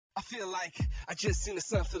feel like I just seen the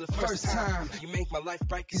sun for the first time. You make my life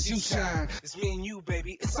bright cause you shine. It's me and you,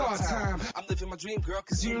 baby, it's our time. I'm living my dream, girl,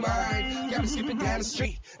 cause you mine. Got me skipping down the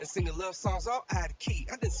street and singing love songs all out of key.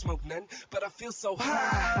 I didn't smoke none, but I feel so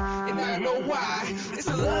high. And I know why. It's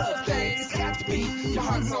a love thing, it's got to be. Your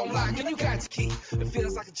heart's on lock and you got to keep. It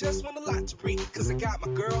feels like I just won a lottery. Cause I got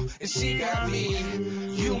my girl and she got me.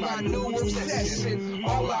 You my new obsession.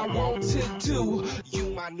 All I want to do.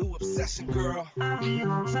 You my new obsession, girl. Hey,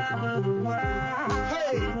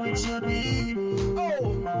 what you need?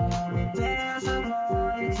 Oh, there's a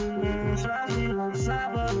void to me. Driving on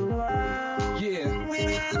top of the world. Yeah.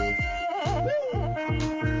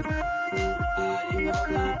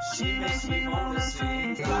 She makes me wanna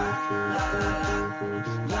sing. La la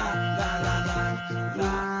la la la la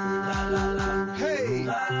la la la la la. Hey.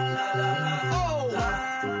 La la la la. Oh. La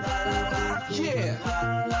la la la. Yeah. La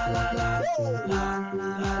la la la. Oh. La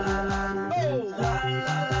la la la. Oh. La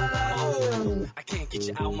la la la. Oh. I can't get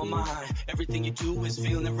you out my mind. Everything you do is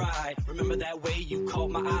feeling it right. Remember that way you caught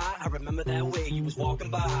my eye? I remember that way you was walking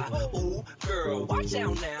by. Ooh, girl, watch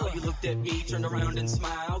out now. You looked at me, turned around and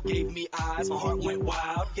smiled. Gave me eyes, my heart went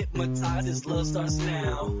wild. Hypnotized, this love starts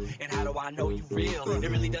now. And how do I know you real? It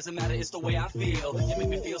really doesn't matter, it's the way I feel. You make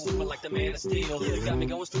me feel super like the man of steel. You got me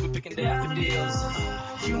going stupid picking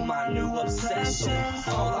daffodils. You my new obsession.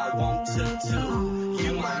 All I want to do.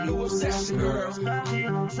 You my new obsession, girl.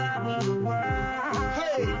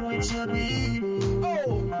 Hey, what you need?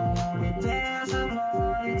 Oh,